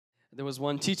There was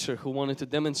one teacher who wanted to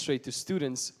demonstrate to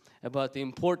students about the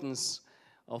importance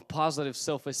of positive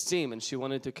self-esteem, and she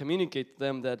wanted to communicate to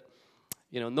them that,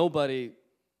 nobody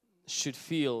should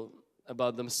feel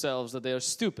about themselves that they are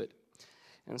stupid.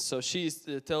 And so she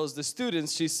tells the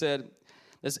students, she said,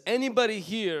 does anybody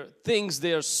here thinks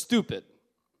they are stupid?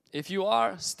 If you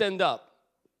are, stand up.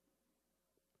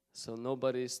 So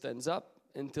nobody stands up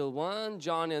until one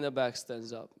Johnny in the back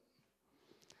stands up.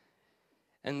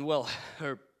 And well,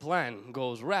 her plan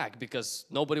goes wrong because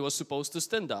nobody was supposed to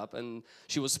stand up, and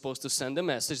she was supposed to send a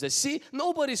message that, see,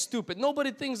 nobody's stupid.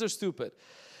 Nobody thinks they're stupid.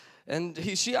 And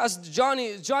she asked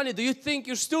Johnny, do you think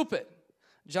you're stupid?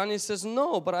 Johnny says,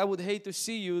 no, but I would hate to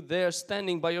see you there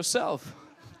standing by yourself.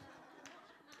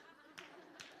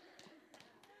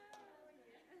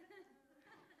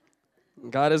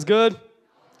 God is good.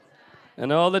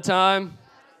 And all the time.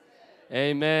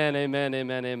 Amen, amen,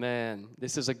 amen, amen.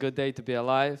 This is a good day to be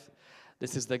alive.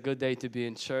 This is the good day to be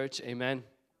in church. Amen.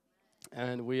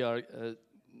 And we are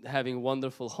having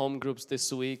wonderful home groups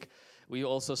this week. We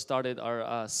also started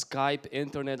our Skype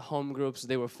internet home groups.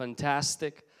 They were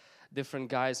fantastic. Different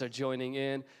guys are joining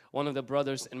in. One of the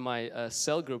brothers in my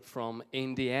cell group from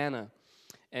Indiana.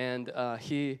 And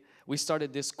we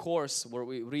started this course where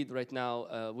we read right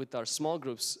now with our small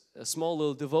groups, small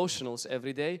little devotionals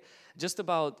every day, just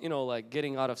about, like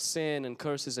getting out of sin and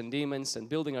curses and demons and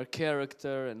building our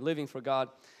character and living for God.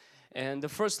 And the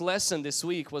first lesson this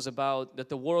week was about that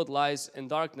the world lies in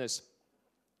darkness.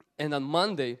 And on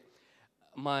Monday,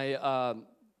 one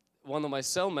of my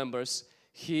cell members,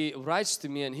 he writes to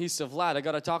me and he said, Vlad, I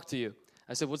got to talk to you.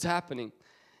 I said, what's happening?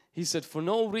 He said, for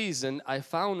no reason, I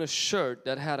found a shirt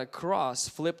that had a cross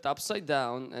flipped upside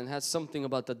down and had something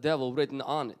about the devil written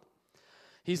on it.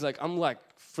 He's like, I'm like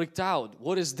freaked out.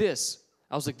 What is this?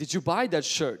 I was like, did you buy that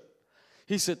shirt?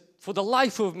 He said, for the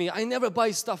life of me, I never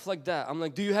buy stuff like that. I'm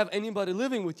like, do you have anybody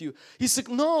living with you? He said,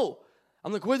 no.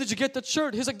 I'm like, where did you get that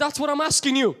shirt? He's like, that's what I'm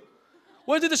asking you.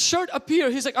 Where did the shirt appear?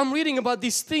 He's like, I'm reading about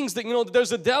these things that,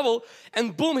 there's a devil.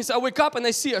 And boom, he said, I wake up and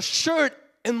I see a shirt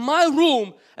in my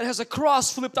room and has a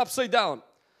cross flipped upside down.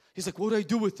 He's like, what do I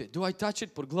do with it? Do I touch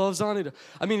it? Put gloves on it?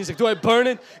 He's like, do I burn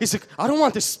it? He's like, I don't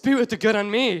want the spirit to get on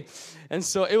me. And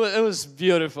so it was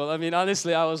beautiful.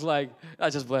 Honestly, I was like, I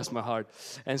just blessed my heart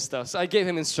and stuff. So I gave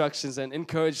him instructions and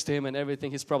encouraged him and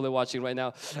everything. He's probably watching right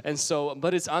now. And so,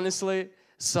 but it's honestly,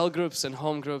 cell groups and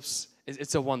home groups,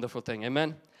 it's a wonderful thing.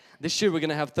 Amen. This year we're going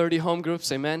to have 30 home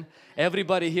groups, amen.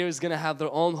 Everybody here is going to have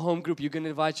their own home group. You're going to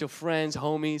invite your friends,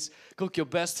 homies, cook your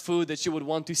best food that you would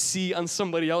want to see on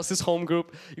somebody else's home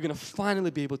group. You're going to finally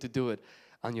be able to do it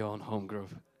on your own home group.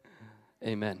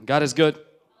 Amen. God is good.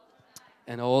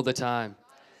 And all the time,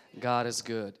 God is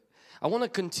good. I want to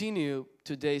continue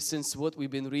today, since what we've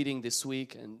been reading this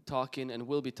week and talking and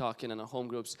will be talking in our home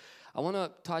groups. I want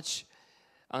to touch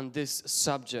on this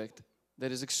subject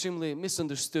that is extremely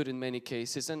misunderstood in many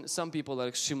cases, and some people are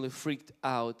extremely freaked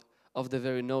out of the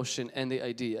very notion and the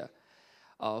idea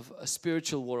of a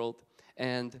spiritual world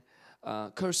and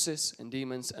curses and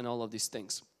demons and all of these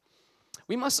things.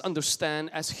 We must understand,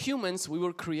 as humans, we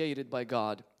were created by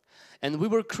God, and we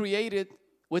were created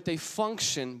with a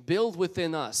function built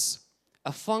within us,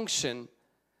 a function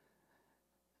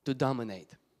to dominate.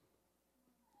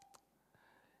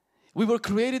 We were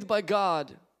created by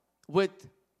God with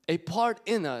a part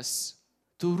in us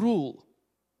to rule.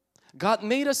 God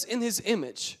made us in His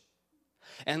image,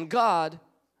 and God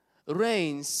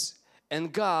reigns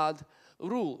and God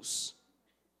rules.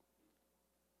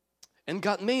 And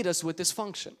God made us with this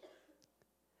function.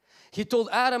 He told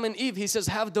Adam and Eve, He says,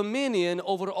 have dominion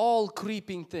over all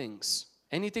creeping things.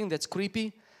 Anything that's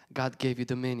creepy, God gave you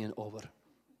dominion over.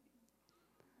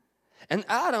 And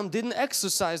Adam didn't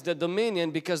exercise that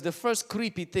dominion because the first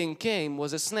creepy thing came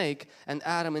was a snake, and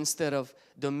Adam, instead of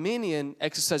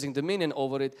exercising dominion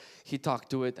over it, he talked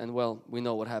to it, and well, we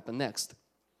know what happened next.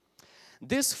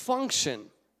 This function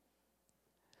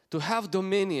to have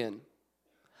dominion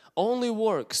only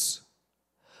works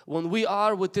when we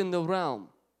are within the realm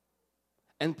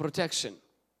and protection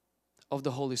of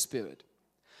the Holy Spirit.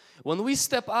 When we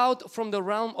step out from the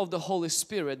realm of the Holy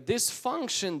Spirit, this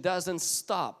function doesn't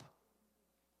stop.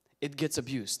 It gets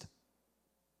abused.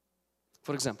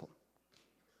 For example,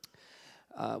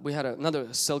 we had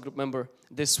another cell group member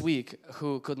this week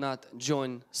who could not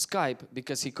join Skype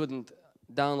because he couldn't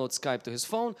download Skype to his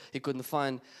phone. He couldn't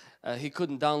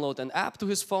download an app to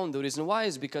his phone. The reason why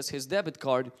is because his debit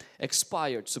card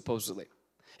expired supposedly.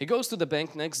 He goes to the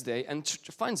bank next day and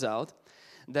finds out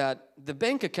that the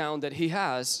bank account that he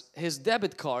has, his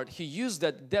debit card, he used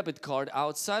that debit card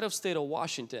outside of state of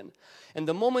Washington. And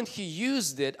the moment he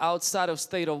used it outside of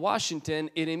state of Washington,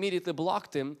 it immediately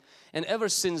blocked him. And ever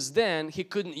since then, he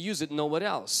couldn't use it nowhere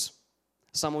else.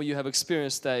 Some of you have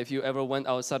experienced that if you ever went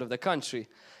outside of the country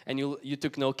and you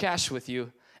took no cash with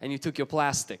you and you took your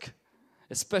plastic.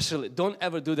 Especially, don't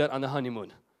ever do that on the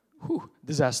honeymoon. Whew,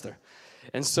 disaster.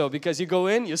 And so because you go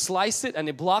in, you slice it and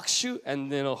it blocks you,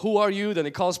 and who are you? Then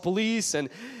it calls police, and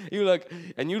you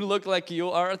look like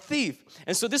you are a thief.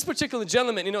 And so this particular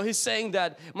gentleman, he's saying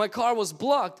that my car was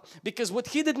blocked because what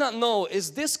he did not know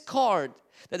is this card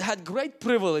that had great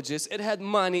privileges, it had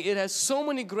money, it has so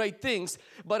many great things,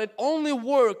 but it only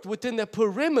worked within the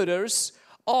perimeters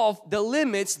of the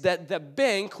limits that the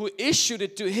bank who issued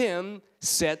it to him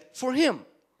set for him.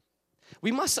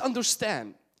 We must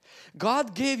understand,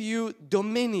 God gave you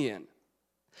dominion,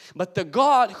 but the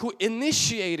God who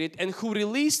initiated and who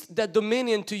released that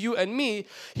dominion to you and me,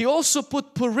 He also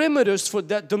put perimeters for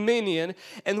that dominion.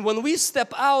 And when we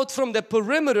step out from the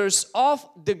perimeters of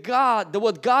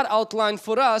what God outlined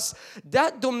for us,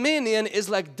 that dominion is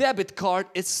like debit card,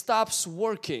 it stops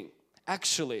working.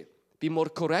 Actually, be more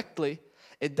correctly,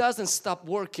 it doesn't stop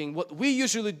working. What we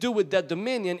usually do with that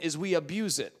dominion is we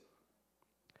abuse it.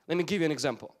 Let me give you an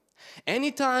example.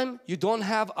 Anytime you don't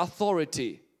have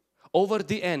authority over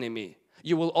the enemy,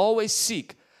 you will always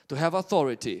seek to have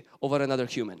authority over another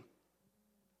human.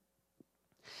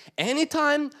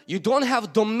 Anytime you don't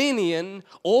have dominion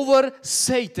over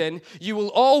Satan, you will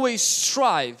always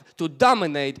strive to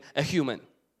dominate a human.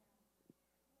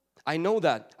 I know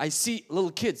that. I see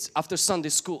little kids after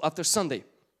Sunday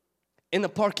in the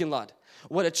parking lot.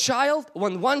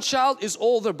 When one child is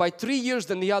older by 3 years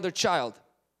than the other child,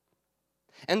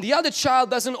 and the other child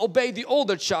doesn't obey the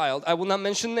older child, I will not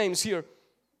mention names here,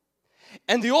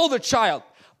 and the older child,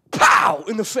 pow,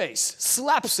 in the face,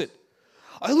 slaps it.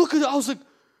 I look at it, I was like,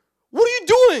 what are you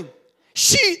doing?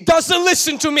 She doesn't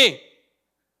listen to me.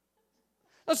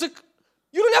 I was like,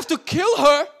 you don't have to kill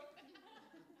her.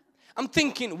 I'm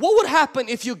thinking, what would happen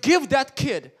if you give that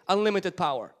kid unlimited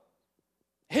power?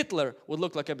 Hitler would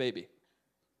look like a baby.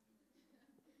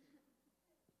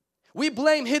 We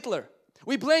blame Hitler.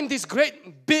 We blame this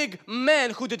great big man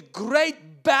who did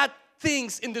great bad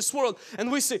things in this world,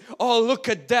 and we say, oh, look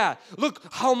at that. Look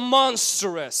how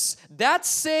monstrous. That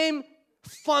same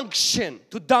function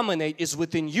to dominate is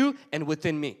within you and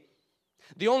within me.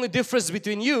 The only difference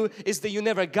between you is that you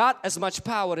never got as much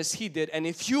power as he did, and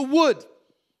if you would,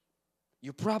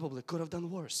 you probably could have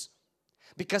done worse.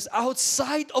 Because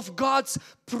outside of God's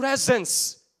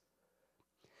presence,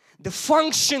 the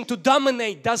function to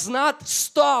dominate does not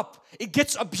stop. It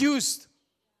gets abused.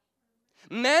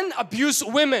 Men abuse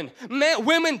women.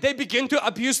 Women, they begin to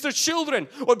abuse their children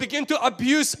or begin to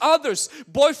abuse others.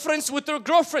 Boyfriends with their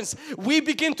girlfriends. We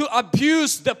begin to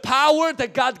abuse the power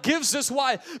that God gives us.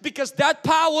 Why? Because that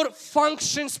power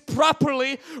functions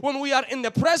properly when we are in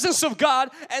the presence of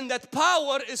God, and that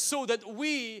power is so that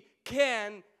we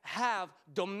can have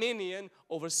dominion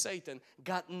over Satan.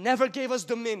 God never gave us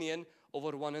dominion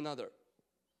over one another.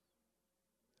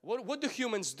 What do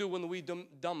humans do when we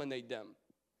dominate them?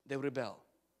 They rebel.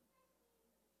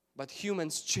 But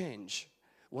humans change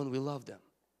when we love them.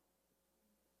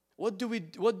 What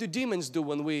do demons do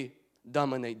when we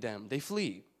dominate them? They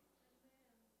flee.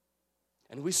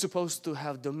 And we're supposed to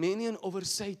have dominion over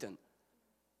Satan.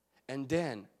 And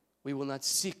then we will not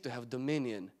seek to have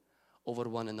dominion over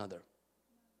one another.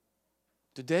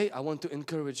 Today I want to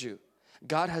encourage you.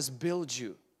 God has built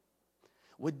you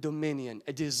with dominion,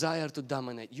 a desire to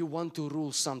dominate. You want to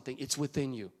rule something, it's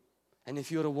within you. And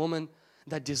if you're a woman,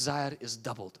 that desire is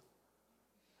doubled.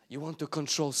 You want to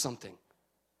control something.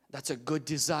 That's a good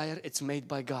desire, it's made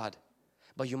by God.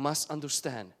 But you must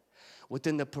understand,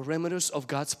 within the perimeters of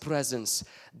God's presence,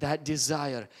 that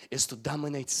desire is to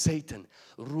dominate Satan.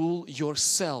 Rule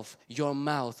yourself, your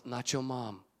mouth, not your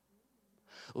mom.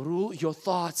 Rule your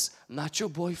thoughts, not your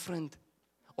boyfriend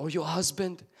or your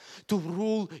husband. To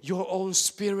rule your own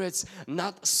spirits,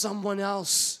 not someone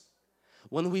else.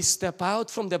 When we step out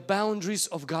from the boundaries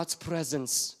of God's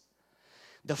presence,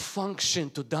 the function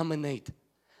to dominate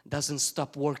doesn't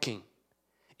stop working.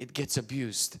 It gets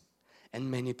abused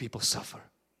and many people suffer.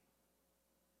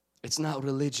 It's not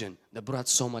religion that brought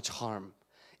so much harm.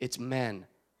 It's men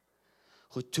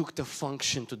who took the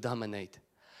function to dominate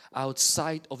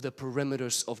outside of the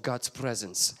perimeters of God's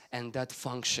presence, and that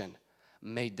function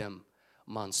made them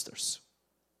monsters.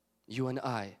 You and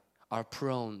I are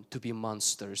prone to be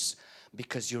monsters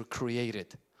because you're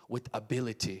created with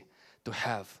ability to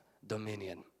have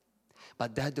dominion.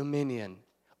 But that dominion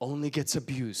only gets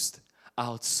abused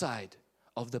outside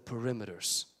of the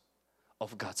perimeters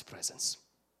of God's presence.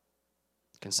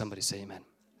 Can somebody say amen?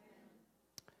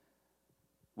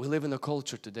 We live in a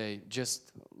culture today,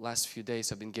 just last few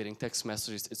days I've been getting text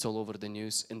messages, it's all over the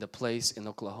news, in the place in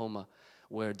Oklahoma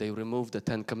where they removed the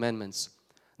 10 commandments.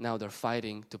 Now they're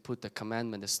fighting to put the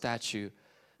commandment, the statue,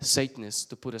 Satanists,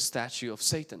 to put a statue of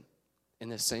Satan in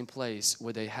the same place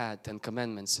where they had 10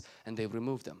 commandments, and they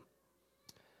removed them.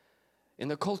 In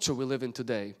the culture we live in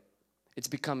today, it's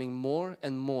becoming more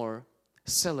and more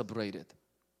celebrated,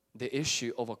 the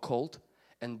issue of occult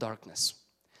and darkness,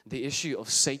 the issue of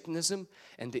Satanism,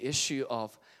 and the issue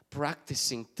of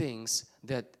practicing things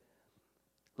that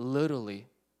literally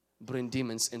bring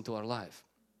demons into our life.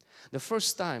 The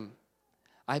first time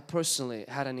I personally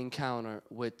had an encounter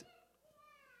with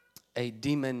a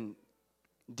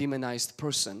demonized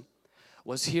person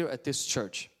was here at this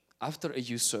church after a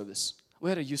youth service. We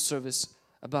had a youth service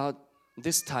about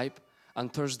this type on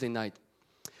Thursday night.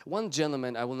 One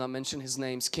gentleman, I will not mention his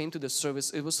names, came to the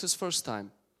service. It was his first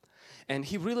time. And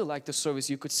he really liked the service.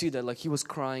 You could see that, like, he was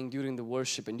crying during the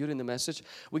worship and during the message.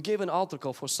 We gave an altar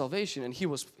call for salvation, and he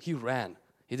ran.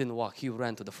 He didn't walk. He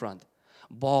ran to the front,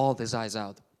 bawled his eyes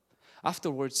out.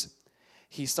 Afterwards,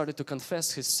 he started to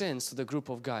confess his sins to the group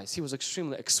of guys. He was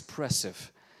extremely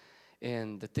expressive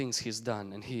in the things he's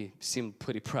done, and he seemed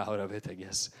pretty proud of it, I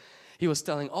guess. He was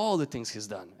telling all the things he's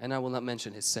done, and I will not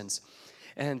mention his sins.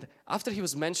 And after he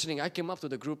was mentioning, I came up to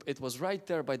the group. It was right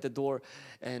there by the door,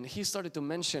 and he started to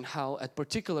mention how at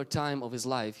particular time of his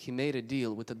life he made a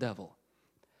deal with the devil.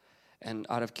 And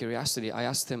out of curiosity, I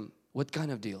asked him, what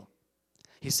kind of deal?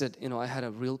 He said, you know, I had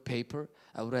a real paper.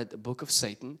 I read the book of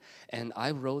Satan, and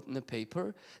I wrote in the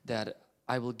paper that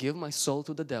I will give my soul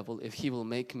to the devil if he will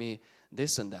make me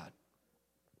this and that.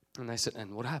 And I said,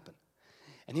 and what happened?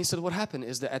 And he said, what happened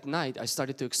is that at night I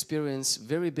started to experience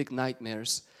very big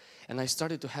nightmares, and I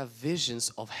started to have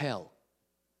visions of hell.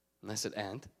 And I said,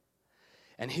 and?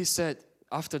 And he said,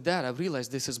 after that I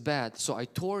realized this is bad, so I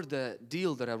tore the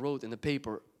deal that I wrote in the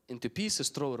paper into pieces,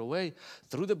 throw it away,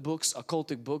 threw the books,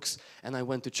 occultic books, and I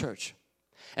went to church.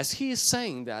 As he is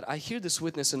saying that, I hear this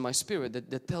witness in my spirit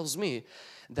that tells me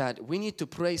that we need to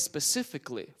pray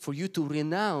specifically for you to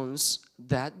renounce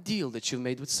that deal that you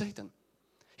made with Satan.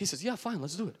 He says, yeah, fine,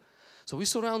 let's do it. So we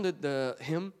surrounded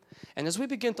him, and as we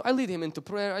began to, I lead him into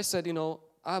prayer. I said, you know,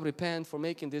 I repent for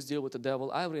making this deal with the devil.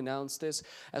 I renounce this.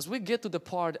 As we get to the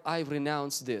part, I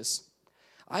renounce this,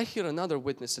 I hear another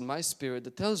witness in my spirit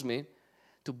that tells me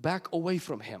to back away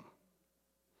from him.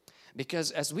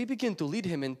 Because as we begin to lead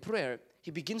him in prayer, he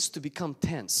begins to become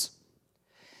tense.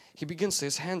 He begins,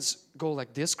 his hands go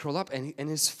like this, curl up, and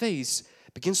his face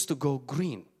begins to go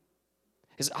green.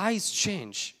 His eyes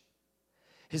change.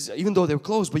 Even though they're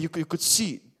closed, but you could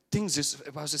see things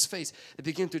about his face. They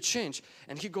begin to change,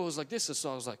 and he goes like this.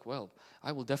 So I was like, well,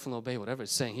 I will definitely obey whatever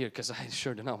it's saying here, because I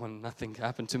sure do not want nothing to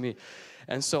happen to me.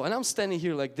 And I'm standing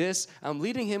here like this. I'm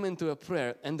leading him into a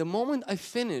prayer, and the moment I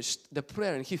finished the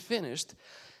prayer and he finished,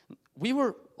 we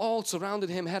were all surrounded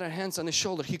him, had our hands on his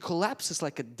shoulder. He collapses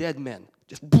like a dead man,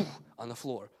 just boom, on the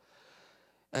floor.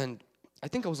 And I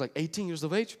think I was like 18 years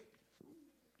of age.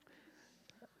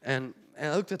 And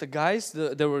I looked at the guys,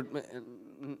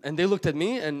 and they looked at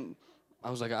me, and I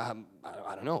was like, I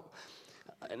don't know.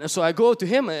 And so I go to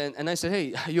him, and I said,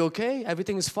 hey, are you okay?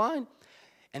 Everything is fine?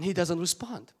 And he doesn't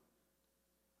respond.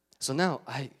 So now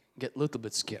I get a little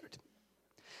bit scared.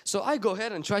 So I go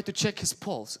ahead and try to check his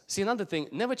pulse. See, another thing,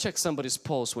 never check somebody's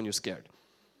pulse when you're scared,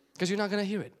 because you're not going to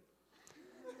hear it.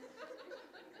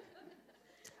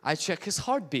 I check his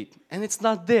heartbeat, and it's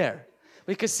not there.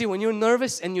 Because see, when you're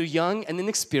nervous and you're young and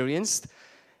inexperienced,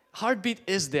 heartbeat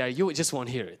is there, you just won't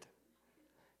hear it.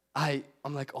 I'm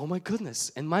like, oh my goodness.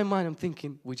 In my mind, I'm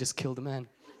thinking, we just killed a man.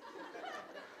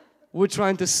 We're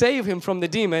trying to save him from the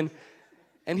demon,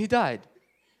 and he died.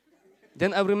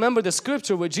 Then I remember the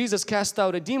scripture where Jesus cast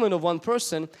out a demon of one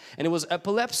person, and it was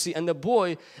epilepsy, and the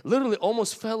boy literally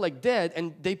almost fell like dead,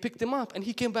 and they picked him up, and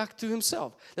he came back to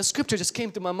himself. The scripture just came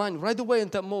to my mind right away in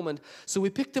that moment. So we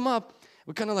picked him up.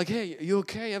 We're kind of like, hey, you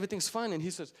okay? Everything's fine. And he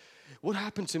says, what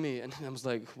happened to me? And I was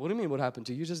like, what do you mean what happened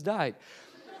to you? You just died.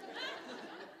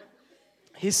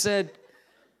 He said,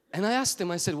 and I asked him,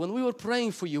 I said, when we were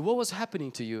praying for you, what was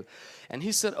happening to you? And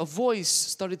he said, a voice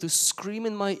started to scream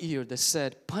in my ear that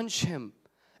said, punch him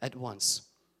at once.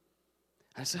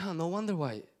 I said, oh, no wonder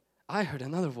why. I heard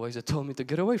another voice that told me to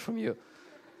get away from you.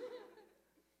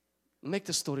 Make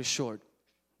the story short,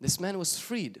 this man was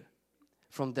freed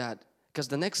from that. Because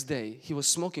the next day, he was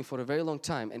smoking for a very long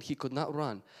time and he could not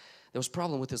run. There was a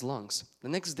problem with his lungs. The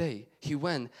next day, he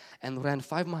went and ran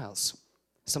 5 miles,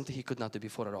 something he could not do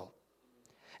before at all.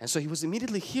 And so he was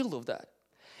immediately healed of that.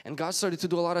 And God started to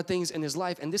do a lot of things in his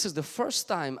life. And this is the first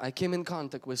time I came in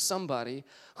contact with somebody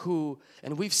who,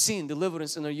 and we've seen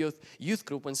deliverance in our youth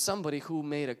group, when somebody who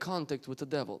made a contact with the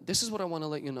devil. This is what I want to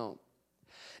let you know,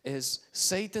 is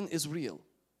Satan is real.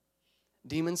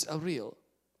 Demons are real.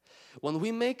 When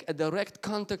we make a direct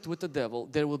contact with the devil,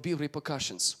 there will be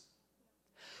repercussions.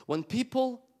 When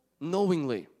people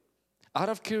knowingly, out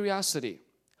of curiosity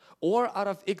or out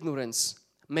of ignorance,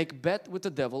 make bet with the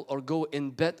devil or go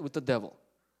in bet with the devil,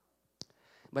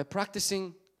 by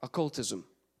practicing occultism,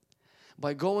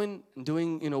 by going and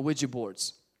doing Ouija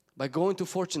boards, by going to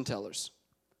fortune tellers,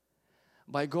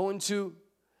 by going to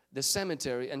the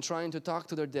cemetery and trying to talk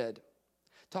to their dead,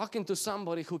 talking to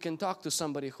somebody who can talk to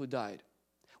somebody who died.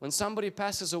 When somebody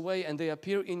passes away and they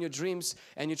appear in your dreams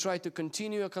and you try to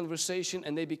continue a conversation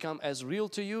and they become as real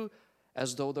to you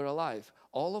as though they're alive.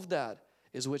 All of that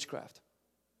is witchcraft.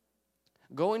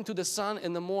 Going to the sun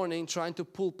in the morning trying to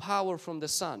pull power from the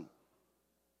sun.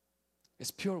 It's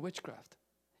pure witchcraft.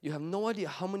 You have no idea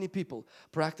how many people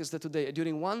practice that today.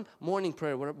 During one morning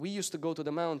prayer where we used to go to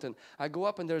the mountain, I go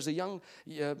up and there's a young,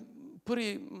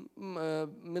 pretty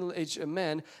middle-aged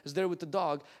man is there with the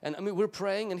dog. And we're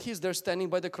praying and he's there standing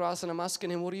by the cross and I'm asking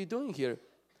him, what are you doing here?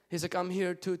 He's like, I'm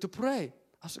here to pray.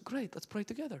 I said, great, let's pray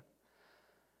together.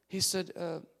 He said,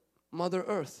 Mother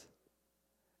Earth,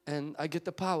 and I get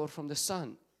the power from the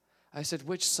sun. I said,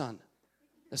 which sun?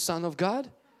 The Son of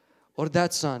God or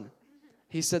that sun?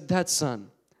 He said, that son.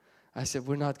 I said,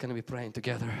 we're not going to be praying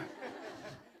together.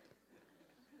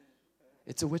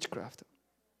 It's a witchcraft.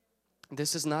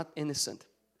 This is not innocent.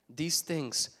 These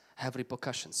things have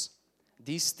repercussions.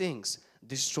 These things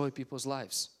destroy people's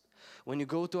lives. When you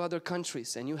go to other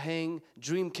countries and you hang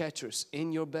dream catchers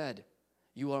in your bed,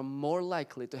 you are more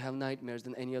likely to have nightmares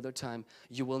than any other time.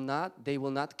 They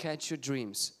will not catch your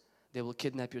dreams. They will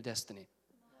kidnap your destiny.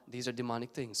 These are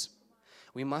demonic things.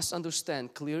 We must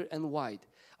understand clear and wide.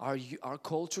 Our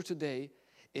culture today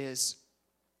is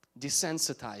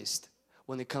desensitized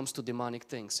when it comes to demonic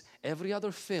things. Every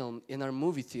other film in our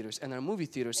movie theaters, and our movie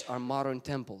theaters are modern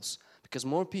temples, because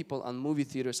more people on movie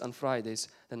theaters on Fridays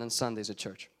than on Sundays at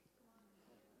church.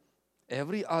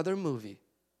 Every other movie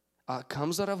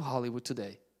comes out of Hollywood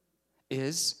today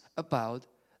is about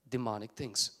demonic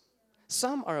things.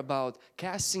 Some are about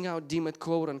casting out demons,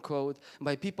 quote unquote,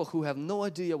 by people who have no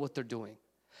idea what they're doing.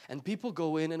 And people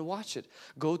go in and watch it.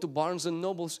 Go to Barnes and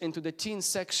Nobles into the teen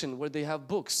section where they have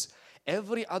books.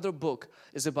 Every other book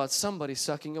is about somebody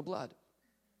sucking your blood.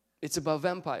 It's about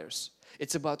vampires.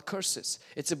 It's about curses.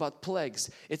 It's about plagues.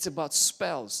 It's about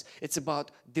spells. It's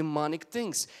about demonic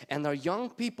things. And our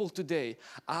young people today,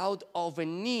 out of a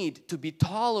need to be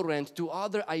tolerant to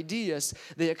other ideas,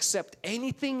 they accept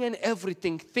anything and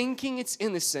everything thinking it's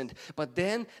innocent. But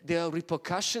then there are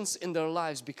repercussions in their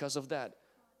lives because of that.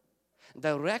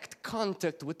 Direct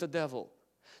contact with the devil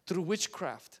through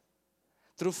witchcraft,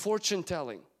 through fortune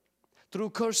telling, through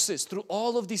curses, through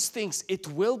all of these things, it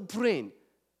will bring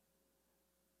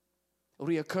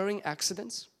reoccurring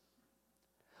accidents,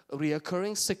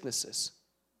 reoccurring sicknesses,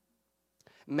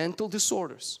 mental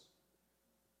disorders,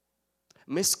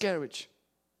 miscarriage,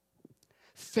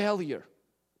 failure.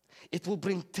 It will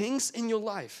bring things in your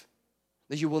life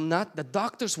that the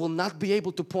doctors will not be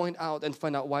able to point out and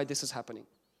find out why this is happening.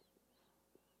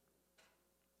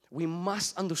 We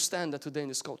must understand that today in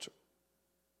this culture.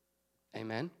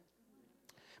 Amen.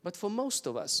 But for most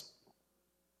of us,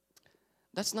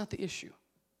 that's not the issue.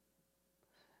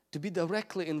 To be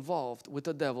directly involved with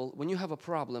the devil, when you have a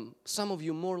problem, some of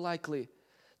you more likely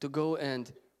to go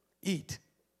and eat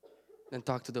than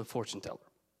talk to the fortune teller.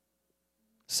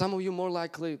 Some of you more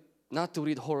likely not to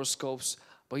read horoscopes,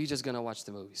 but you're just going to watch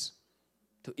the movies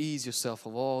to ease yourself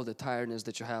of all the tiredness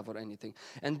that you have or anything.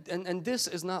 And this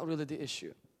is not really the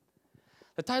issue.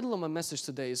 The title of my message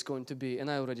today is going to be,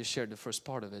 and I already shared the first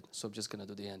part of it, so I'm just going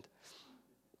to do the end.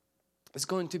 It's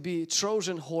going to be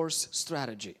Trojan horse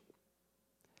strategy.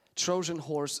 Trojan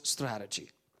horse strategy.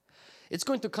 It's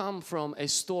going to come from a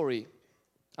story.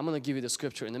 I'm going to give you the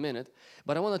scripture in a minute,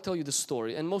 but I want to tell you the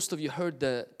story. And most of you heard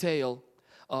the tale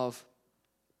of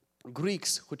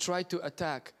Greeks who tried to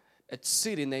attack a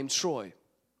city named Troy.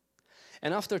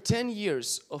 And after 10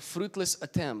 years of fruitless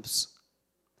attempts,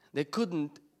 they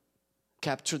couldn't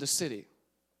capture the city.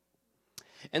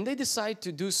 And they decide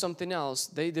to do something else.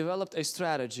 They developed a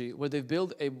strategy where they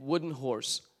built a wooden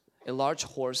horse, a large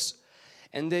horse,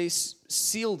 and they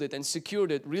sealed it and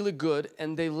secured it really good,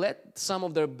 and they let some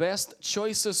of their best,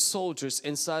 choicest soldiers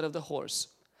inside of the horse.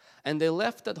 And they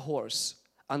left that horse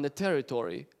on the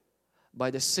territory by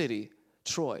the city,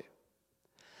 Troy.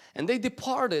 And they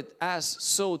departed as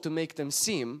so to make them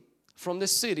seem from the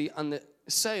city and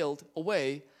sailed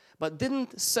away but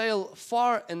didn't sail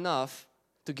far enough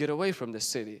to get away from the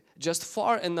city. Just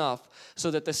far enough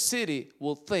so that the city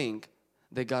will think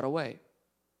they got away.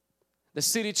 The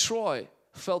city Troy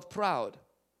felt proud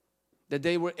that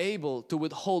they were able to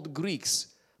withhold Greeks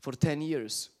for 10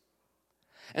 years.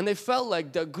 And they felt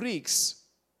like the Greeks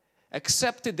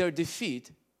accepted their defeat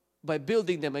by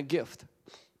building them a gift.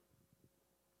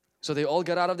 So they all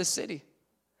got out of the city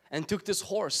and took this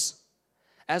horse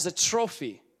as a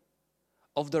trophy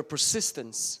of their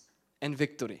persistence and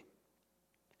victory.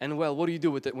 And well, what do you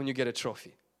do with it when you get a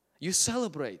trophy? You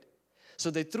celebrate. So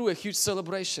they threw a huge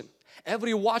celebration.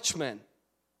 Every watchman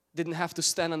didn't have to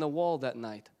stand on the wall that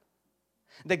night.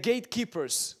 The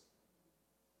gatekeepers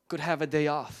could have a day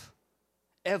off.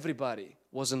 Everybody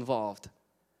was involved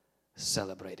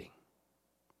celebrating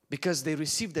because they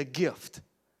received a gift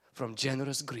from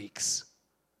generous Greeks.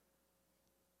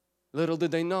 Little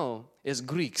did they know is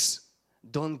Greeks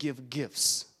don't give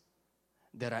gifts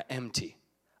that are empty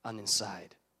on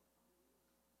inside.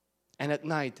 And at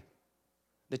night,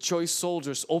 the choice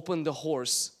soldiers opened the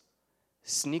horse,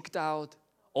 sneaked out,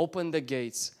 opened the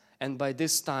gates, and by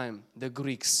this time, the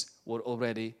Greeks were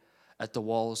already at the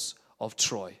walls of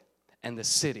Troy, and the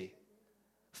city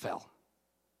fell.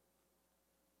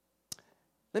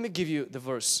 Let me give you the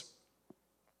verse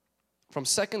from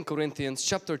 2 Corinthians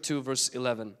chapter 2, verse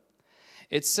 11.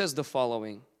 It says the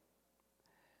following: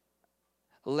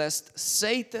 lest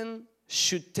Satan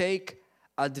should take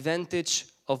advantage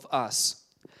of us,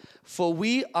 for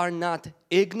we are not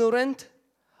ignorant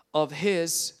of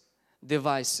his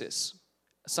devices.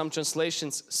 Some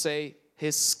translations say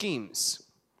his schemes.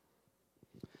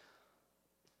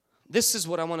 This is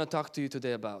what I want to talk to you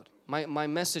today about. My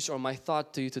message or my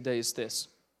thought to you today is this.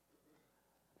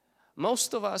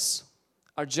 Most of us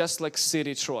are just like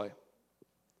city Troy.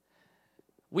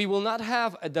 We will not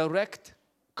have a direct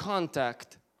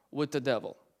contact with the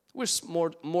devil.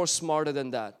 We're more smarter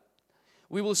than that.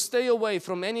 We will stay away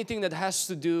from anything that has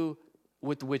to do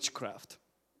with witchcraft.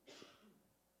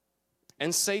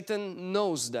 And Satan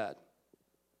knows that.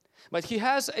 But he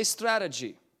has a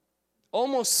strategy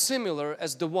almost similar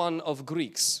as the one of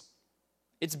Greeks.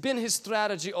 It's been his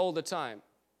strategy all the time.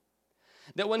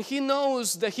 That when he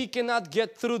knows that he cannot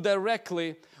get through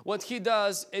directly, what he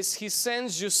does is he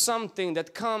sends you something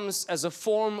that comes as a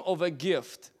form of a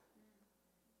gift.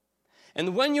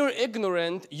 And when you're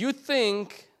ignorant, you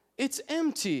think it's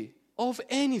empty of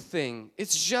anything.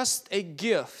 It's just a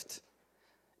gift.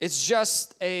 It's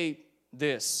just a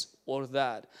this or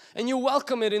that. And you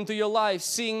welcome it into your life,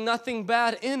 seeing nothing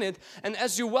bad in it. And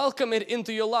as you welcome it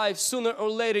into your life, sooner or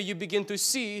later you begin to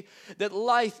see that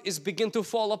life is begin to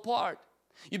fall apart.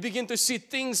 You begin to see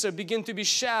things are begin to be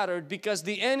shattered because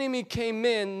the enemy came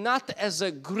in not as a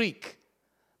Greek,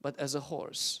 but as a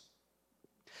horse.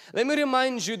 Let me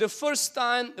remind you, the first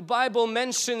time the Bible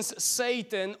mentions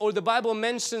Satan or the Bible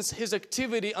mentions his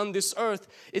activity on this earth,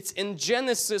 it's in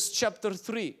Genesis chapter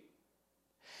 3.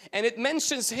 And it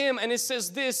mentions him and it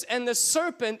says this, and the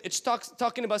serpent, it's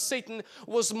talking about Satan,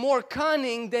 was more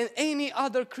cunning than any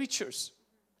other creatures,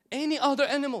 any other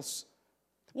animals.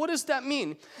 What does that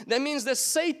mean? That means that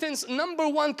Satan's number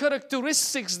one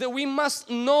characteristics that we must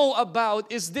know about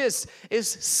is this, is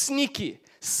sneaky,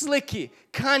 slicky,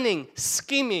 cunning,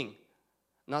 scheming,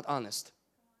 not honest.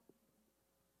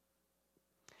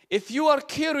 If you are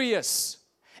curious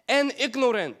and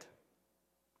ignorant,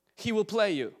 he will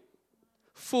play you,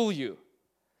 fool you,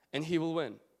 and he will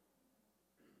win.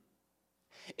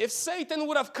 If Satan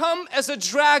would have come as a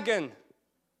dragon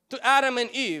to Adam and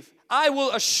Eve, I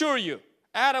will assure you,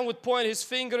 Adam would point his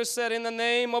finger and said, in the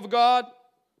name of God,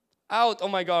 out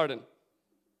of my garden.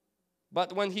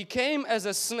 But when he came as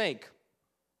a snake,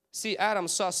 see, Adam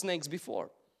saw snakes before.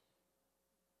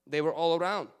 They were all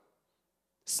around.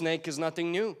 Snake is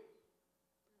nothing new.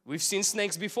 We've seen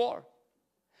snakes before.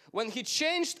 When he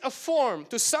changed a form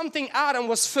to something Adam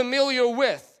was familiar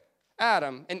with,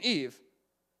 Adam and Eve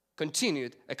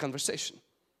continued a conversation.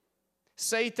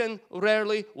 Satan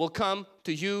rarely will come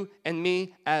to you and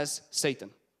me as Satan.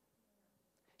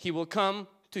 He will come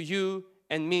to you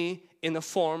and me in a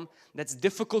form that's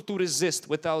difficult to resist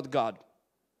without God.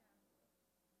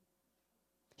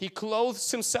 He clothes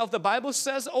himself, the Bible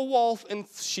says, a wolf in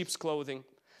sheep's clothing.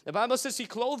 The Bible says he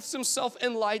clothes himself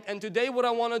in light, and today what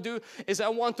I want to do is I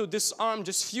want to disarm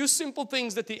just few simple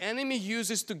things that the enemy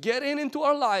uses to get into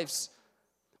our lives.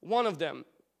 One of them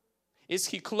is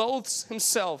he clothes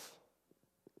himself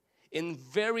in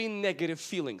very negative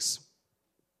feelings.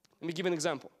 Let me give you an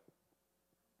example.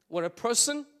 Where a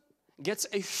person gets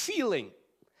a feeling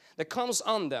that comes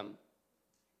on them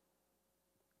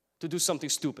to do something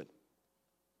stupid.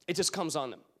 It just comes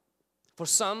on them. For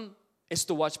some, it's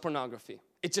to watch pornography.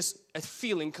 It just, a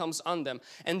feeling comes on them.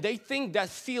 And they think that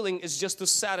feeling is just to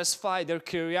satisfy their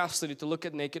curiosity to look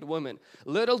at naked women.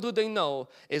 Little do they know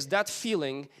is that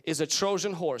feeling is a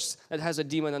Trojan horse that has a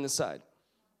demon on the side.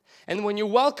 And when you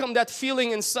welcome that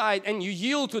feeling inside and you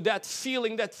yield to that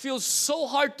feeling that feels so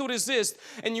hard to resist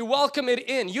and you welcome it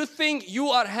in, you think you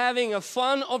are having a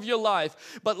fun of your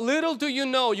life. But little do you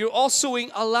know, you're also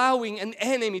allowing an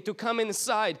enemy to come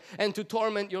inside and to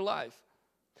torment your life.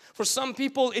 For some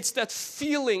people, it's that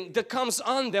feeling that comes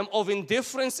on them of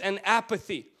indifference and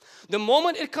apathy. The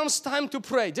moment it comes time to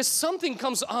pray, just something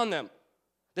comes on them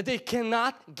that they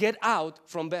cannot get out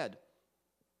from bed.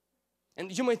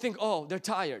 And you might think, oh, they're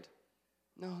tired.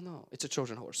 No, it's a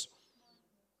Trojan horse.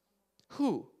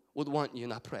 Who would want you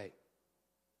not pray?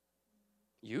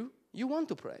 You want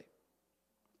to pray.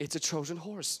 It's a Trojan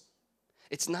horse.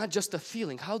 It's not just a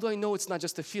feeling. How do I know it's not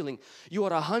just a feeling? You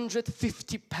are a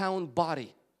 150-pound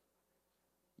body.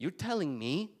 You're telling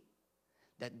me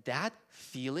that that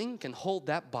feeling can hold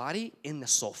that body in the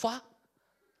sofa?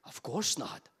 Of course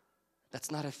not. That's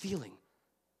not a feeling.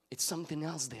 It's something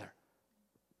else there.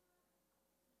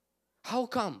 How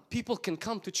come people can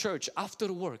come to church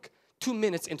after work 2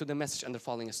 minutes into the message and they're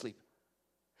falling asleep?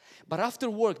 But after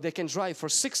work they can drive for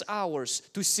 6 hours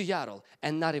to Seattle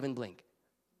and not even blink.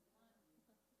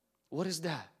 What is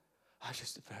that? I'm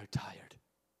just very tired.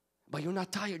 But you're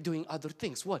not tired doing other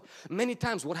things. What? Many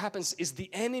times what happens is the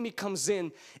enemy comes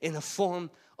in a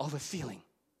form of a feeling.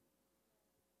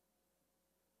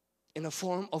 In a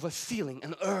form of a feeling,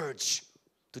 an urge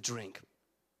to drink.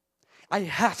 I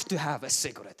have to have a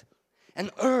cigarette. An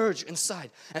urge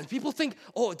inside. And people think,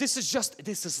 oh, this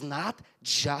is not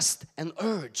just an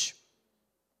urge.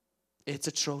 It's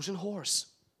a Trojan horse.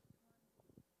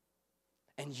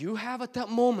 And you have at that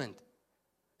moment,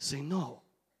 say no.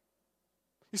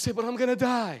 You say, but I'm going to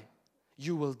die.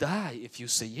 You will die if you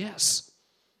say yes.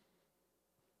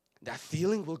 That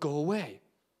feeling will go away.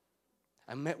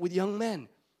 I met with young men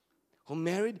who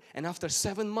married, and after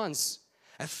 7 months,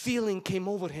 a feeling came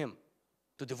over him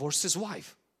to divorce his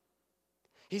wife.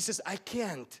 He says, I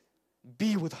can't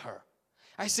be with her.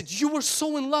 I said, you were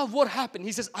so in love. What happened?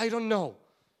 He says, I don't know.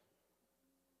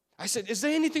 I said, is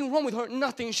there anything wrong with her?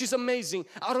 Nothing. She's amazing.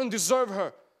 I don't deserve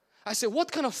her. I said,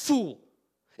 what kind of fool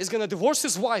is going to divorce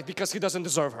his wife because he doesn't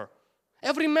deserve her?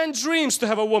 Every man dreams to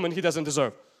have a woman he doesn't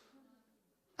deserve.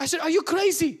 I said, are you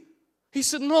crazy? He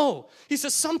said, no. He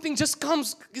said, something just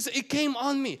comes. It came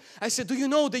on me. I said, do you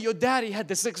know that your daddy had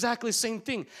this exactly same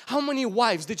thing? How many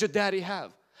wives did your daddy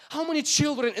have? How many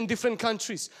children in different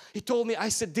countries? He told me, I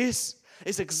said, this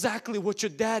is exactly what your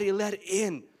daddy let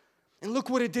in. And look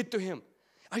what it did to him.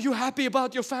 Are you happy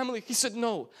about your family? He said,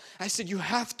 no. I said, you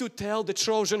have to tell the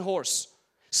Trojan horse,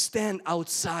 stand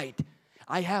outside.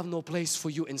 I have no place for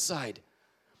you inside.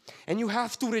 And you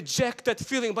have to reject that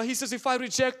feeling. But he says, if I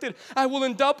reject it, I will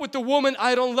end up with the woman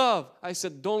I don't love. I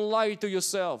said, don't lie to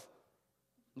yourself.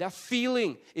 That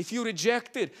feeling, if you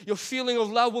reject it, your feeling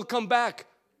of love will come back.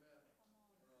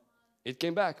 It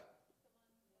came back.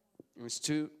 It was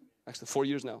 4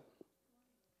 years now.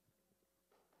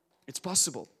 It's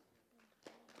possible.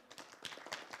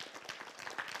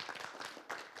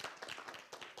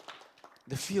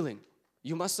 The feeling.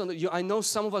 You must understand. I know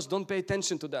some of us don't pay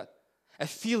attention to that. A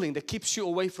feeling that keeps you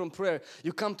away from prayer.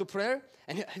 You come to prayer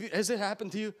and has it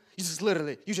happened to you?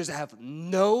 You just have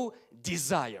no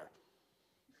desire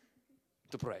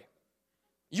to pray.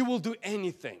 You will do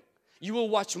anything. You will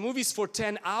watch movies for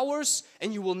 10 hours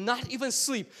and you will not even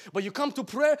sleep. But you come to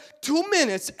prayer 2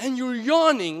 minutes and you're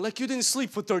yawning like you didn't sleep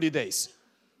for 30 days.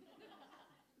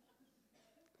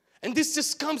 And it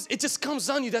just comes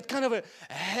on you, that kind of a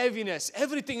heaviness.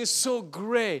 Everything is so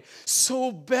gray,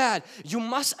 so bad. You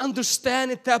must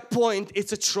understand at that point,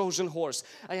 it's a Trojan horse.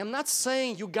 I am not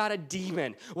saying you got a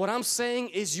demon. What I'm saying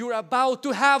is you're about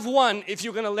to have one if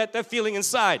you're going to let that feeling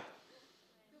inside.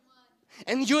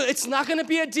 And it's not going to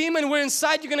be a demon where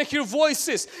inside you're going to hear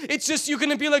voices. It's just you're going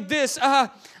to be like this. I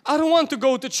don't want to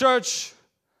go to church.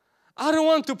 I don't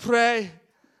want to pray.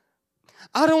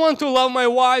 I don't want to love my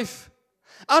wife.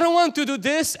 I don't want to do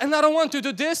this and I don't want to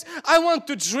do this. I want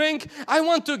to drink. I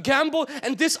want to gamble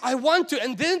and this I want to.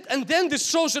 And then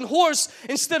this Trojan horse,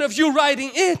 instead of you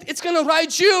riding it, it's going to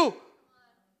ride you.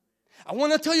 I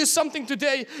want to tell you something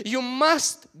today. You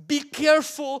must be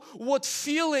careful what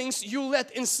feelings you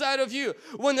let inside of you.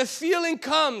 When a feeling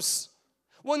comes,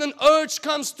 when an urge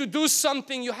comes to do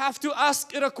something, you have to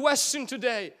ask it a question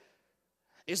today.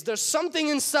 Is there something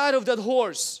inside of that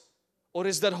horse, or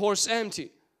is that horse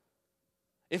empty?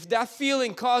 If that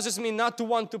feeling causes me not to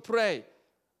want to pray,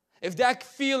 If that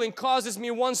feeling causes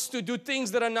me wants to do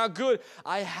things that are not good,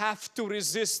 I have to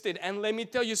resist it. And let me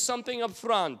tell you something up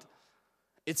front.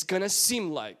 It's gonna seem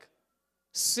like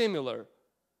similar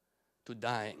to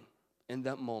dying in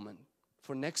that moment.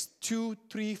 For next 2,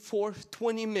 3, 4,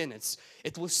 20 minutes,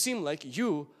 it will seem like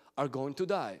you are going to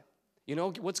die. You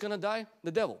know what's gonna die?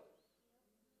 The devil.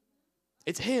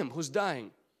 It's him who's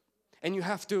dying. And you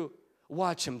have to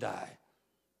watch him die.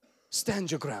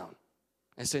 Stand your ground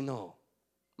and say, no,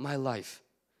 my life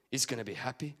is gonna be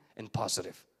happy and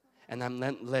positive. And I'm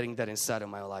not letting that inside of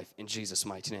my life in Jesus'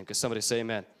 mighty name. Because somebody say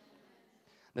amen.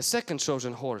 The second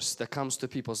Trojan horse that comes to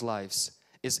people's lives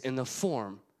is in the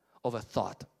form of a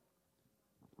thought.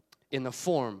 In the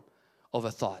form of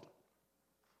a thought.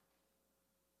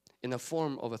 In the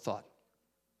form of a thought.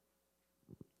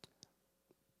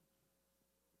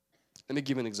 Let me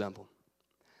give you an example.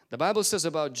 The Bible says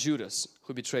about Judas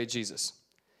who betrayed Jesus.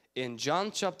 In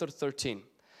John chapter 13,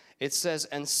 it says,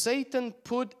 and Satan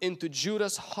put into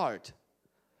Judas' heart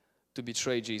to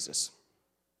betray Jesus.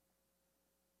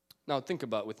 Now think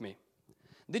about it with me.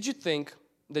 Did you think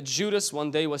that Judas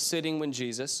one day was sitting with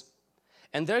Jesus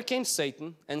and there came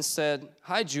Satan and said,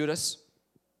 hi Judas,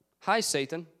 hi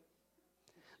Satan.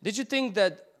 Did you think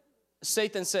that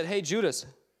Satan said, hey Judas,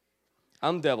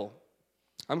 I'm devil,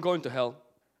 I'm going to hell,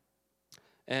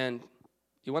 and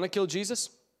you want to kill Jesus?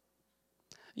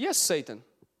 Yes, Satan,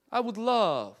 I would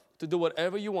love to do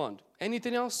whatever you want.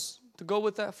 Anything else to go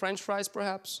with that? French fries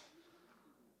perhaps?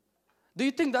 Do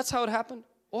you think that's how it happened?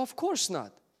 Oh, of course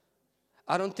not.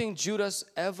 I don't think Judas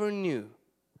ever knew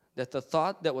that the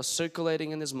thought that was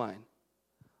circulating in his mind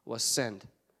was sent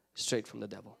straight from the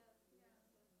devil.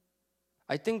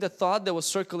 I think the thought that was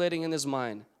circulating in his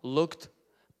mind looked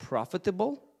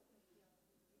profitable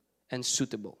and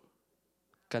suitable,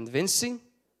 convincing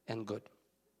and good.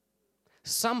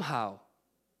 Somehow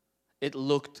it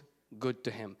looked good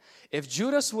to him. If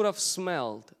Judas would have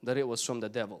smelled that it was from the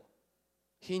devil,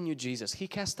 he knew Jesus. He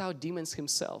cast out demons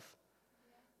himself.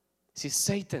 See,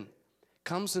 Satan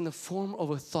comes in the form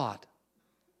of a thought.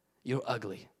 You're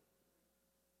ugly.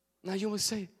 Now you will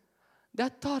say,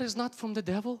 that thought is not from the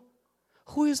devil.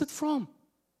 Who is it from?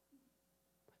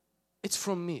 It's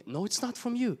from me. No, it's not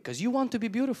from you, because you want to be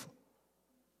beautiful.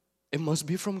 It must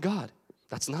be from God.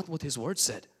 That's not what His Word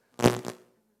said.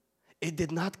 It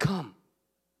did not come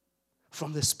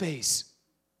from the space,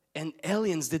 and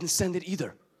aliens didn't send it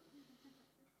either.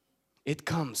 It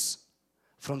comes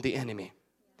from the enemy.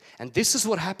 And this is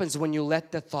what happens when you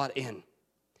let that thought in.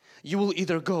 You will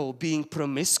either go being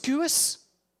promiscuous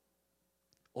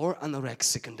or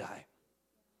anorexic and die.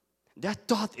 That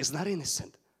thought is not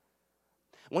innocent.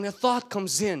 When a thought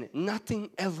comes in, nothing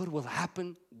ever will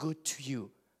happen good to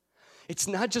you. It's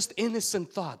not just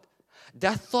innocent thought.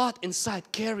 That thought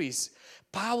inside carries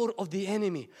power of the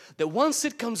enemy. That once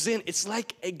it comes in, it's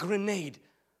like a grenade.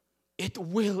 It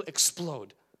will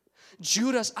explode.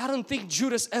 Judas, I don't think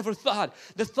Judas ever thought,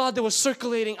 the thought that was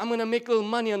circulating, I'm going to make a little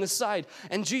money on the side,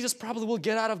 and Jesus probably will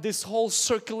get out of this whole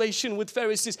circulation with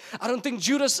Pharisees. I don't think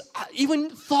Judas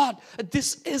even thought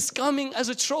this is coming as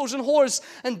a Trojan horse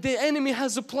and the enemy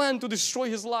has a plan to destroy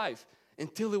his life,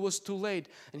 until it was too late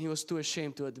and he was too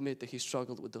ashamed to admit that he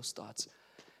struggled with those thoughts,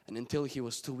 and until he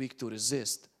was too weak to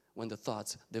resist when the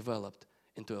thoughts developed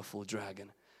into a full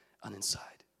dragon on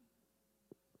inside.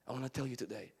 I want to tell you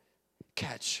today,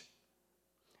 catch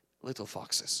little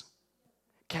foxes.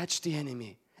 Catch the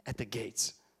enemy at the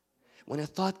gates. When a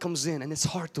thought comes in and it's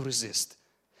hard to resist.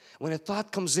 When a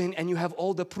thought comes in and you have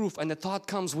all the proof, and the thought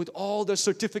comes with all the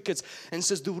certificates and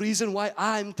says, the reason why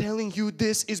I'm telling you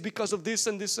this is because of this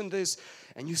and this and this.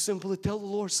 And you simply tell the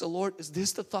Lord, say, Lord, is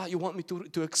this the thought you want me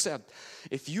to accept?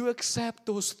 If you accept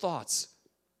those thoughts,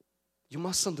 you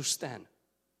must understand,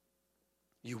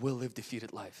 you will live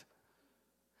defeated life.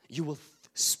 You will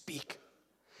speak,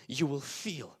 you will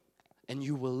feel, and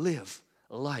you will live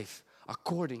life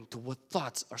according to what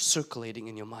thoughts are circulating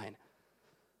in your mind.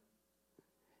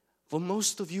 For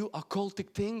most of you,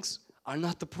 occultic things are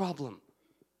not the problem.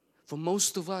 For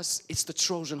most of us, it's the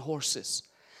Trojan horses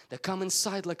that come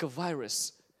inside like a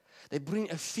virus. They bring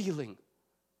a feeling.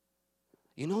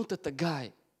 You know that the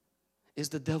guy is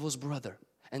the devil's brother,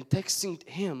 and texting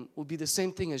him will be the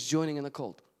same thing as joining an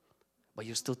occult. But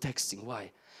you're still texting.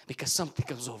 Why? Because something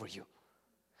comes over you.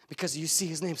 Because you see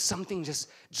his name, something just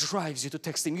drives you to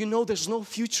text him. You know there's no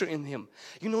future in him.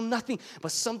 You know nothing,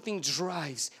 but something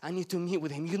drives. I need to meet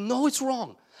with him. You know it's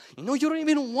wrong. You know you don't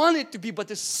even want it to be, but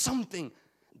there's something.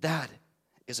 That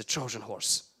is a Trojan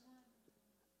horse.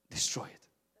 Destroy it.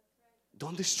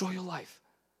 Don't destroy your life.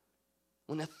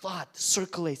 When a thought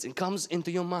circulates and comes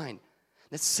into your mind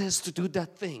that says to do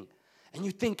that thing, And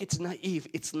you think it's naive.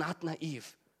 It's not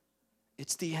naive.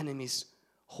 It's the enemy's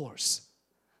horse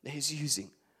that he's using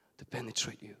to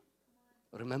penetrate you.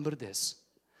 Remember this.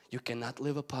 You cannot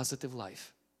live a positive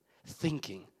life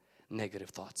thinking negative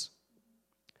thoughts.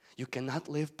 You cannot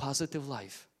live positive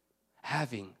life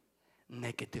having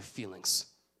negative feelings.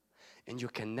 And you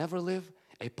can never live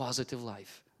a positive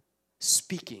life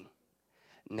speaking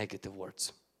negative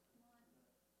words.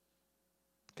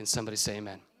 Can somebody say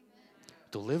amen?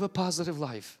 To live a positive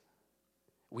life,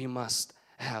 we must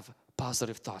have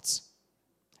positive thoughts.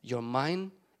 Your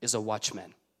mind is a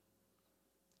watchman,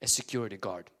 a security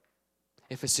guard.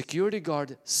 If a security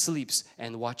guard sleeps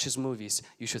and watches movies,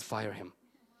 you should fire him.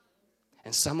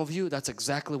 And some of you, that's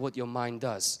exactly what your mind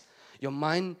does. Your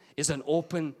mind is an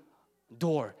open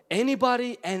door.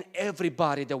 Anybody and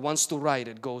everybody that wants to write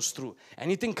it goes through.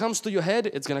 Anything comes to your head,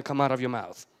 it's going to come out of your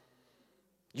mouth.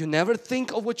 You never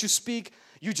think of what you speak.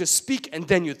 You just speak and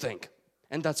then you think.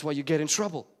 And that's why you get in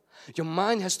trouble. Your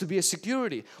mind has to be a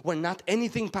security where not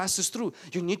anything passes through.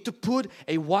 You need to put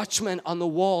a watchman on the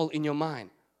wall in your mind.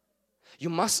 You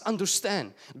must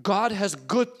understand, God has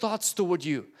good thoughts toward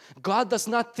you. God does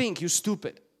not think you're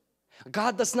stupid.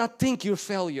 God does not think you're a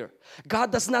failure.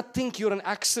 God does not think you're an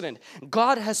accident.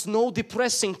 God has no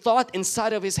depressing thought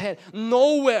inside of His head.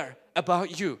 Nowhere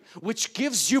about you, which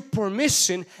gives you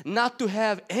permission not to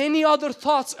have any other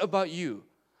thoughts about you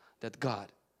that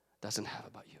God doesn't have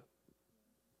about you.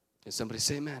 Can somebody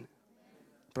say amen?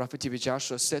 Prophet T.B.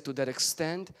 Joshua said, to that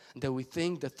extent that we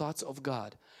think the thoughts of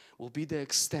God will be the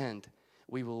extent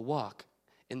we will walk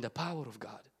in the power of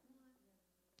God.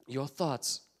 Your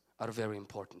thoughts are very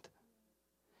important.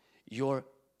 Your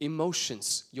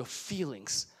emotions, your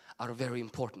feelings are very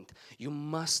important. You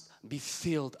must be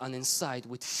filled on inside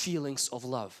with feelings of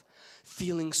love,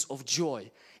 feelings of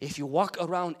joy. If you walk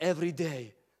around every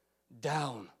day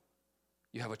down,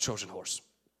 you have a Trojan horse.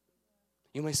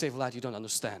 You may say, Vlad, you don't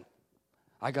understand.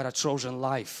 I got a Trojan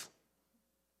life.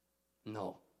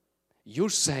 No. You're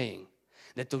saying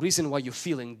that the reason why you're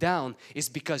feeling down is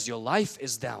because your life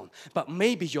is down. But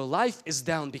maybe your life is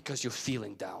down because you're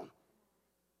feeling down.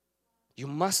 You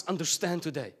must understand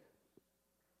today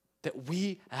that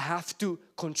we have to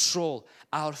control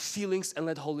our feelings and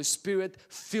let Holy Spirit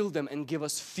fill them and give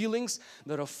us feelings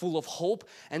that are full of hope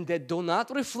and that do not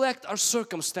reflect our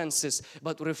circumstances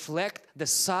but reflect the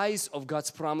size of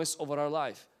God's promise over our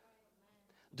life.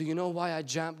 Do you know why I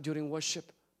jump during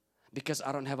worship? Because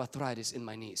I don't have arthritis in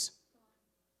my knees.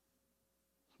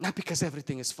 Not because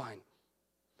everything is fine.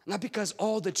 Not because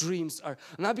all the dreams are,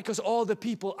 not because all the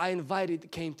people I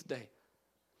invited came today.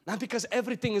 Not because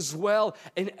everything is well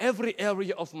in every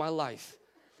area of my life.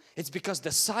 It's because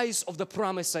the size of the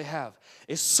promise I have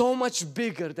is so much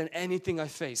bigger than anything I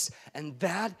face. And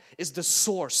that is the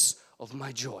source of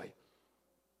my joy.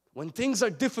 When things are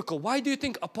difficult, why do you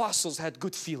think apostles had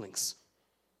good feelings?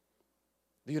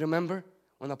 Do you remember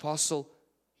when Apostle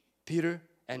Peter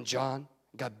and John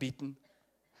got beaten?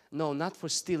 No, not for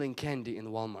stealing candy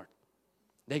in Walmart.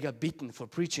 They got beaten for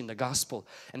preaching the gospel.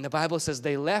 And the Bible says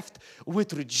they left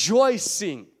with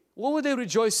rejoicing. What were they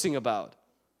rejoicing about?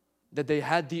 That they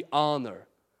had the honor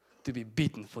to be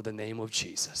beaten for the name of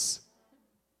Jesus.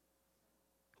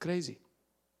 Crazy,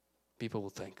 people will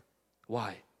think.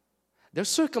 Why? Their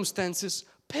circumstances,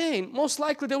 pain. Most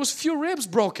likely there was few ribs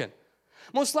broken.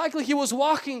 Most likely he was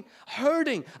walking,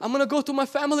 hurting. I'm going to go to my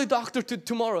family doctor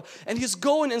tomorrow. And he's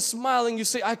going and smiling. You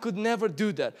say, I could never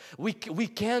do that. We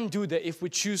can do that if we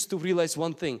choose to realize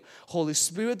one thing. Holy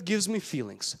Spirit gives me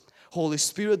feelings. Holy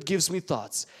Spirit gives me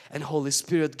thoughts. And Holy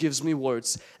Spirit gives me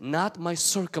words. Not my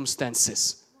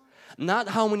circumstances. Not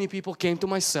how many people came to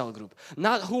my cell group.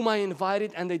 Not whom I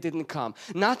invited and they didn't come.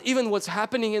 Not even what's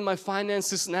happening in my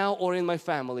finances now or in my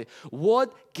family.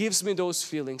 What gives me those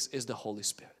feelings is the Holy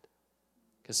Spirit.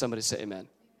 Can somebody say amen?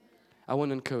 I want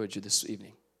to encourage you this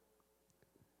evening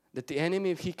that the enemy,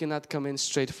 if he cannot come in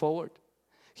straightforward,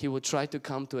 he will try to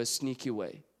come to a sneaky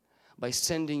way by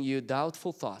sending you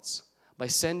doubtful thoughts, by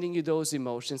sending you those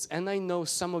emotions. And I know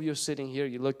some of you are sitting here,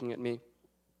 you're looking at me,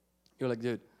 you're like,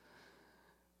 dude,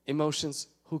 emotions,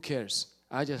 who cares?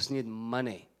 I just need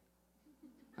money.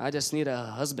 I just need a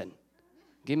husband.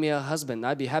 Give me a husband,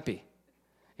 I'd be happy.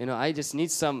 You know, I just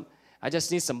need some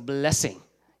blessing.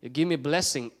 You give me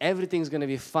blessing, everything's going to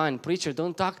be fine. Preacher,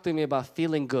 don't talk to me about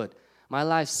feeling good. My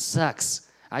life sucks.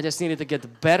 I just need it to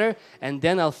get better and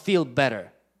then I'll feel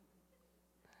better.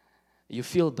 You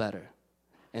feel better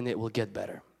and it will get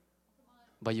better.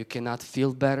 But you cannot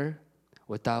feel better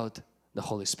without the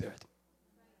Holy Spirit.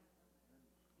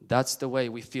 That's the way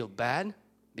we feel bad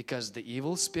because the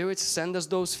evil spirits send us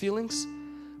those feelings,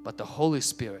 but the Holy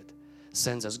Spirit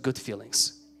sends us good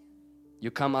feelings.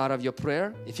 You come out of your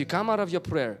prayer. If you come out of your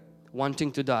prayer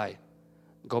wanting to die,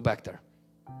 go back there.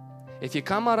 If you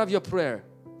come out of your prayer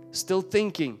still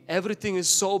thinking everything is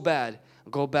so bad,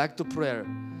 go back to prayer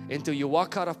until you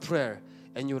walk out of prayer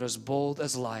and you're as bold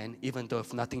as a lion, even though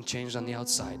if nothing changed on the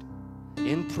outside.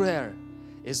 In prayer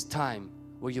is time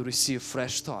where you receive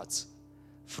fresh thoughts,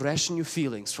 fresh new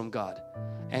feelings from God,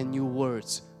 and new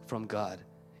words from God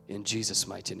in Jesus'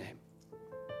 mighty name.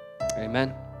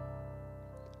 Amen.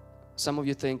 Some of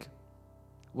you think,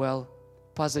 well,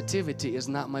 positivity is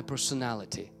not my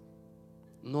personality,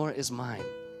 nor is mine.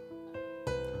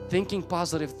 Thinking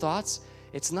positive thoughts,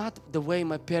 it's not the way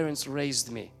my parents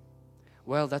raised me.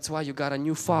 Well, that's why you got a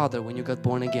new father when you got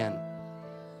born again,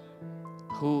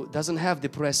 who doesn't have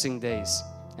depressing days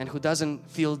and who doesn't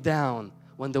feel down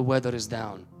when the weather is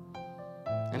down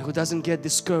and who doesn't get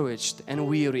discouraged and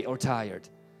weary or tired.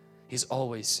 He's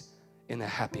always in a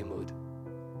happy mood.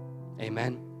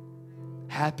 Amen.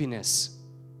 Happiness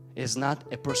is not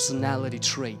a personality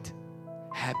trait.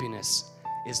 Happiness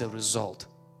is a result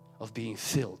of being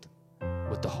filled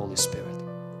with the Holy Spirit.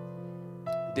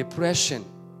 Depression,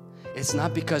 it's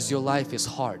not because your life is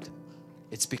hard.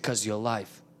 It's because your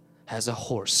life has a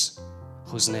horse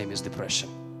whose name is depression.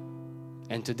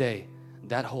 And today,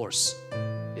 that horse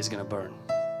is going to burn.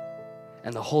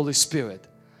 And the Holy Spirit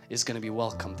is going to be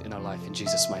welcomed in our life in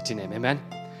Jesus' mighty name. Amen.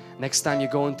 Next time you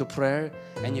go into prayer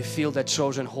and you feel that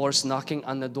Trojan horse knocking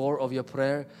on the door of your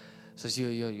prayer, says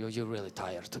you're really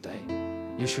tired today.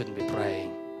 You shouldn't be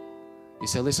praying. You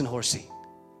say, listen, horsey,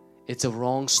 it's a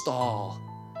wrong stall.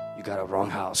 You got a wrong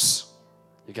house.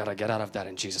 You got to get out of that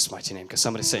in Jesus' mighty name. Can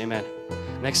somebody say amen?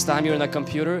 Next time you're in a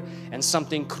computer and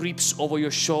something creeps over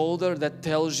your shoulder that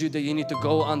tells you that you need to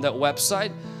go on that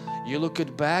website, you look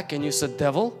it back and you say,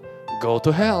 devil, go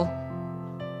to hell.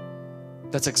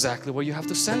 That's exactly where you have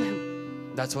to send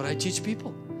him. That's what I teach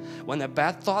people. When a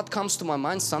bad thought comes to my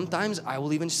mind, sometimes I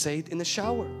will even say it in the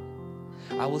shower.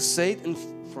 I will say it in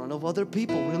front of other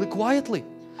people really quietly.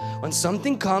 When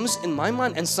something comes in my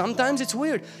mind, and sometimes it's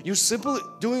weird, you're simply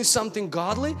doing something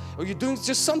godly or you're doing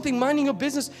just something, minding your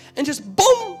business, and just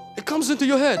boom, it comes into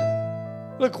your head.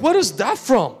 Like, where is that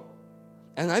from?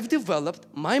 And I've developed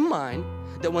my mind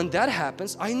that when that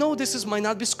happens, I know this might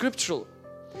not be scriptural,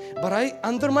 but I,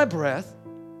 under my breath,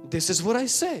 this is what I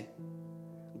say.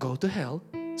 Go to hell,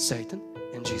 Satan,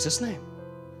 in Jesus' name.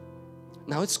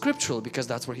 Now it's scriptural because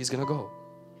that's where he's going to go.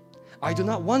 I do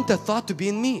not want that thought to be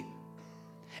in me.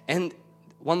 And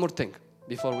one more thing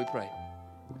before we pray.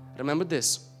 Remember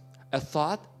this, a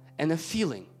thought and a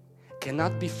feeling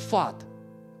cannot be fought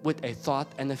with a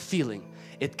thought and a feeling.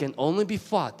 It can only be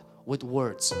fought with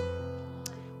words.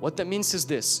 What that means is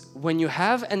this, when you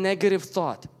have a negative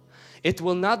thought, it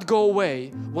will not go away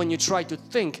when you try to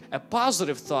think a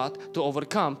positive thought to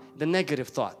overcome the negative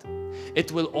thought.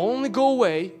 It will only go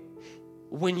away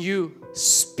when you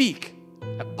speak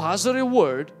a positive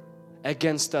word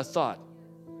against that thought.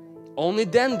 Only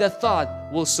then the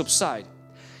thought will subside.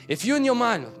 If you in your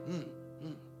mind,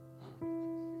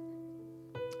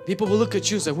 people will look at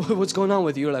you and say, what's going on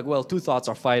with you? You're like, well, two thoughts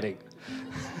are fighting.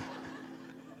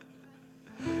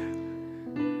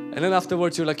 And then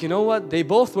afterwards you're like, you know what? They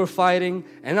both were fighting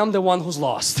and I'm the one who's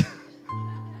lost.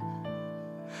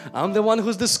 I'm the one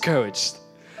who's discouraged.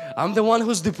 I'm the one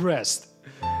who's depressed.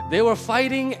 They were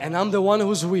fighting and I'm the one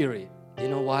who's weary. You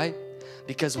know why?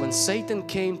 Because when Satan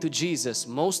came to Jesus,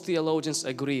 most theologians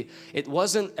agree, it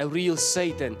wasn't a real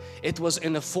Satan. It was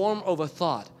in the form of a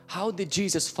thought. How did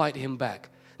Jesus fight him back?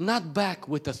 Not back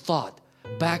with a thought,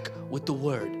 back with the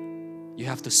word. You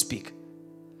have to speak.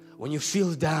 When you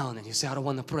feel down and you say, I don't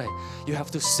want to pray, you have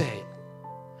to say,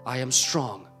 I am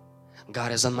strong.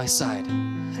 God is on my side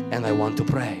and I want to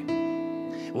pray.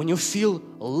 When you feel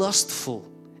lustful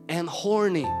and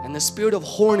horny and the spirit of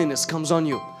horniness comes on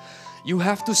you, you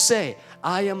have to say,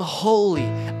 I am holy,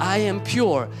 I am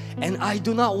pure, and I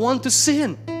do not want to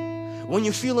sin. When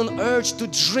you feel an urge to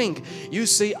drink, you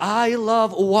say, I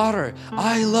love water,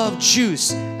 I love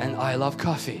juice, and I love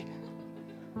coffee.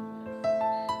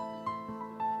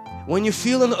 When you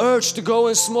feel an urge to go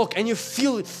and smoke and you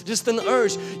feel just an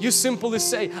urge, you simply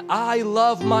say, I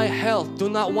love my health, do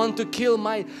not want to kill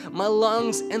my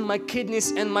lungs and my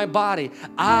kidneys and my body.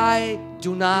 I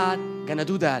do not gonna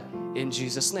do that in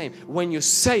Jesus' name. When you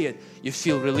say it, you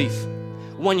feel relief.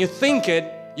 When you think it,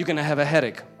 you're gonna have a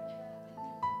headache.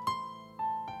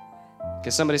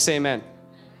 Can somebody say amen?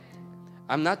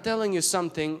 I'm not telling you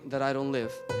something that I don't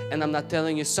live, and I'm not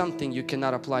telling you something you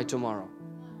cannot apply tomorrow.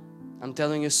 I'm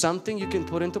telling you something you can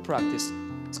put into practice,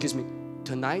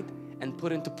 tonight, and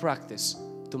put into practice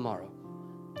tomorrow.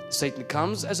 Satan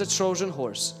comes as a Trojan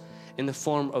horse in the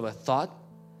form of a thought,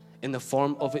 in the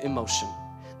form of an emotion.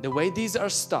 The way these are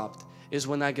stopped is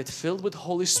when I get filled with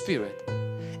Holy Spirit,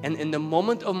 and in the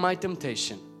moment of my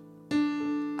temptation,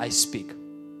 I speak.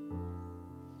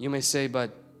 You may say,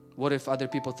 but what if other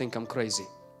people think I'm crazy?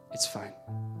 It's fine.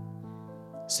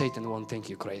 Satan won't think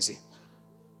you're crazy.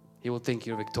 He will think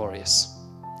you're victorious.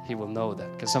 He will know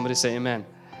that. Can somebody say amen?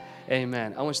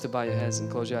 Amen. I want you to bow your heads and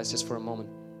close your eyes just for a moment.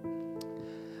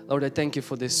 Lord, I thank you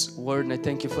for this word, and I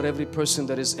thank you for every person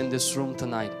that is in this room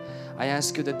tonight. I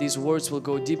ask you that these words will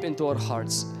go deep into our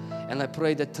hearts, and I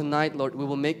pray that tonight, Lord, we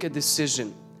will make a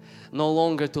decision no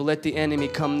longer to let the enemy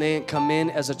come in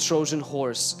as a Trojan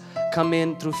horse, come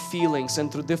in through feelings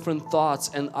and through different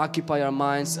thoughts and occupy our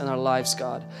minds and our lives,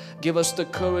 God. Give us the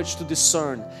courage to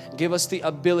discern. Give us the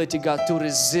ability, God, to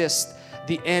resist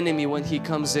the enemy when he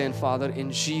comes in, Father,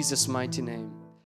 in Jesus' mighty name.